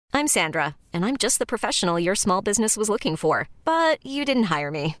I'm Sandra, and I'm just the professional your small business was looking for. But you didn't hire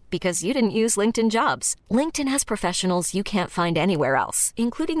me because you didn't use LinkedIn Jobs. LinkedIn has professionals you can't find anywhere else,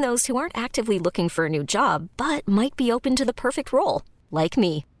 including those who aren't actively looking for a new job, but might be open to the perfect role, like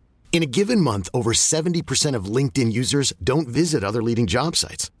me. In a given month, over 70% of LinkedIn users don't visit other leading job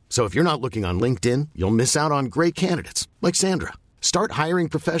sites. So if you're not looking on LinkedIn, you'll miss out on great candidates like Sandra. Start hiring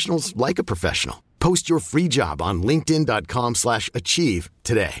professionals like a professional. Post your free job on linkedin.com/achieve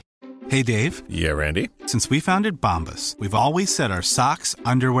today. Hey, Dave. Yeah, Randy. Since we founded Bombas, we've always said our socks,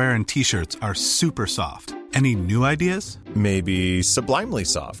 underwear, and T-shirts are super soft. Any new ideas? Maybe sublimely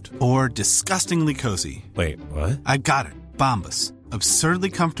soft. Or disgustingly cozy. Wait, what? I got it. Bombas.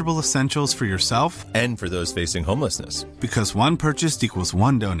 Absurdly comfortable essentials for yourself and for those facing homelessness. Because one purchased equals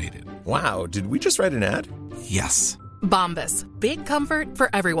one donated. Wow, did we just write an ad? Yes. Bombas. Big comfort for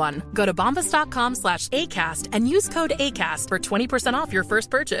everyone. Go to bombas.com/ACAST and use code ACAST for 20% off your first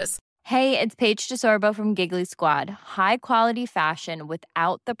purchase. Hey, it's Paige DeSorbo from Giggly Squad. High quality fashion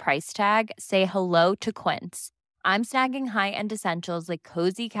without the price tag. Say hello to Quince. I'm snagging high-end essentials like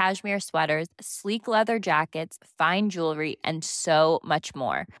cozy cashmere sweaters, sleek leather jackets, fine jewelry, and so much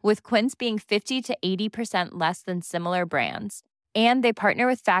more. With Quince being 50 to 80% less than similar brands. And they partner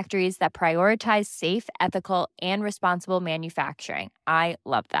with factories that prioritize safe, ethical, and responsible manufacturing. I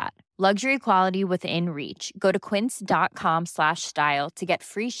love that. Luxury quality within reach. Go to quince.com/style to get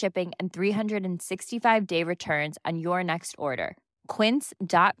free shipping and 365-day returns on your next order.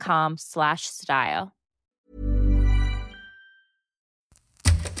 Quince.com/style.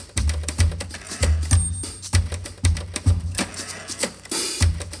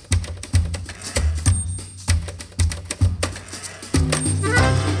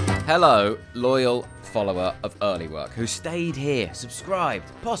 Hello, loyal follower of Early Work who stayed here, subscribed,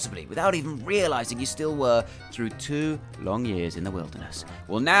 possibly without even realising you still were, through 2 long years in the wilderness.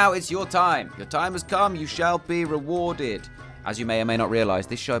 Well, now it's your time. Your time has come. You shall be rewarded. As you may or may not realise,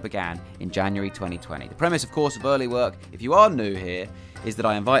 this show began in January 2020. The premise, of course, of Early Work, if you are new here, is that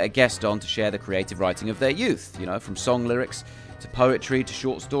I invite a guest on to share the creative writing of their youth, from song lyrics to poetry, to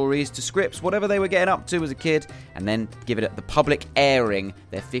short stories, to scripts, whatever they were getting up to as a kid, and then give it the public airing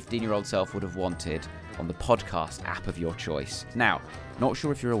their 15-year-old self would have wanted on the podcast app of your choice. Now, not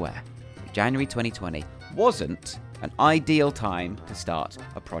sure if you're aware, but January 2020 wasn't an ideal time to start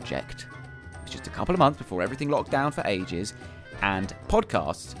a project. It was just a couple of months before everything locked down for ages, and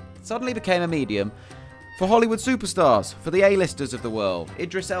podcasts suddenly became a medium for Hollywood superstars, for the A-listers of the world.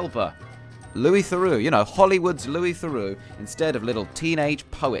 Idris Elba, Louis Theroux, Hollywood's Louis Theroux, instead of little teenage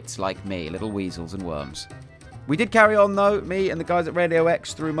poets like me, little weasels and worms. We did carry on, though, me and the guys at Radio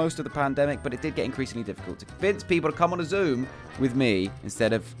X, through most of the pandemic, but it did get increasingly difficult to convince people to come on a Zoom with me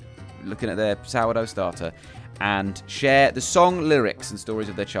instead of looking at their sourdough starter and share the song lyrics and stories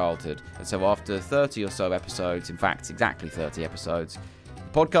of their childhood. And so after 30 or so episodes, in fact, exactly 30 episodes, the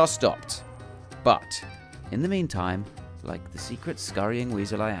podcast stopped. But in the meantime, like the secret scurrying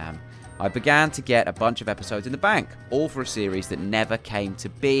weasel I am, I began to get a bunch of episodes in the bank, all for a series that never came to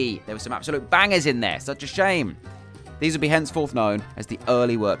be. There were some absolute bangers in there, such a shame. These will be henceforth known as the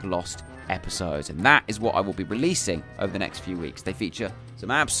Early Work Lost episodes, and that is what I will be releasing over the next few weeks. They feature some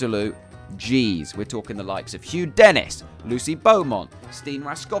absolute G's. We're talking the likes of Hugh Dennis, Lucy Beaumont, Steen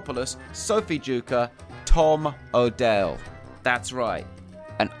Raskopoulos, Sophie Duker, Tom Odell. That's right,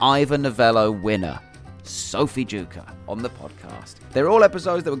 an Ivor Novello winner, Sophie Duker, on the podcast. They're all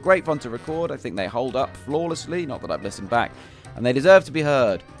episodes that were great fun to record. I think they hold up flawlessly, not that I've listened back, and they deserve to be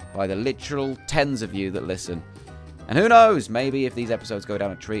heard by the literal tens of you that listen. And who knows, maybe if these episodes go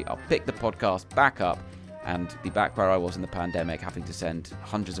down a treat, I'll pick the podcast back up and be back where I was in the pandemic, having to send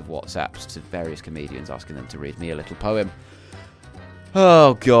hundreds of WhatsApps to various comedians asking them to read me a little poem.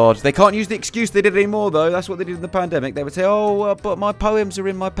 Oh, God. They can't use the excuse they did anymore, though. That's what they did in the pandemic. They would say, but my poems are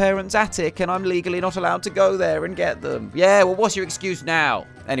in my parents' attic and I'm legally not allowed to go there and get them. Yeah, well, what's your excuse now?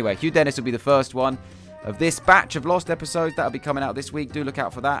 Anyway, Hugh Dennis will be the first one of this batch of lost episodes that'll be coming out this week. Do look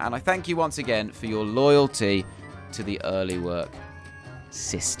out for that. And I thank you once again for your loyalty to the Early Work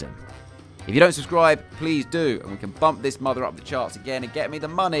system. If you don't subscribe, please do, and we can bump this mother up the charts again and get me the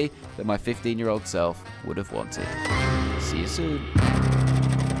money that my 15-year-old self would have wanted. See you soon.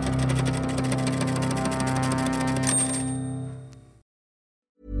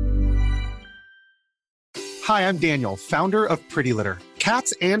 Hi, I'm Daniel, founder of Pretty Litter.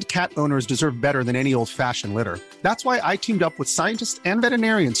 Cats and cat owners deserve better than any old-fashioned litter. That's why I teamed up with scientists and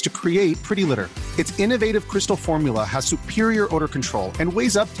veterinarians to create Pretty Litter. Its innovative crystal formula has superior odor control and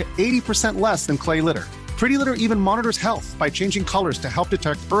weighs up to 80% less than clay litter. Pretty Litter even monitors health by changing colors to help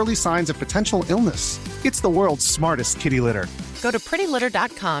detect early signs of potential illness. It's the world's smartest kitty litter. Go to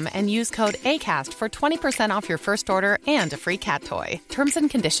prettylitter.com and use code ACAST for 20% off your first order and a free cat toy. Terms and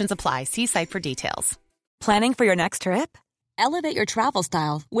conditions apply. See site for details. Planning for your next trip? Elevate your travel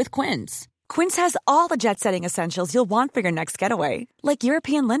style with Quince. Quince has all the jet-setting essentials you'll want for your next getaway, like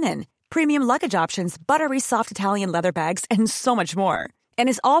European linen, premium luggage options, buttery soft Italian leather bags, and so much more. And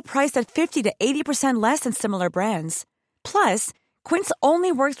is all priced at 50 to 80% less than similar brands. Plus, Quince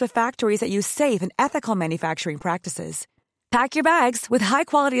only works with factories that use safe and ethical manufacturing practices. Pack your bags with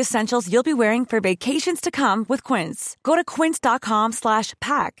high-quality essentials you'll be wearing for vacations to come with Quince. Go to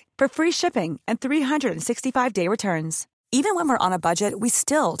quince.com/pack for free shipping and 365-day returns. Even when we're on a budget, we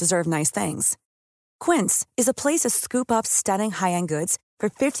still deserve nice things. Quince is a place to scoop up stunning high-end goods for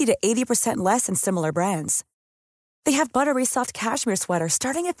 50 to 80% less than similar brands. They have buttery soft cashmere sweaters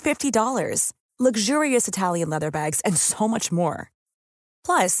starting at $50, luxurious Italian leather bags, and so much more.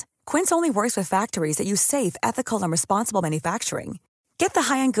 Plus, Quince only works with factories that use safe, ethical, and responsible manufacturing. Get the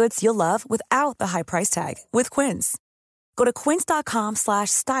high-end goods you'll love without the high price tag with Quince. Go to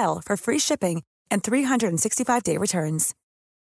quince.com/style for free shipping and 365-day returns.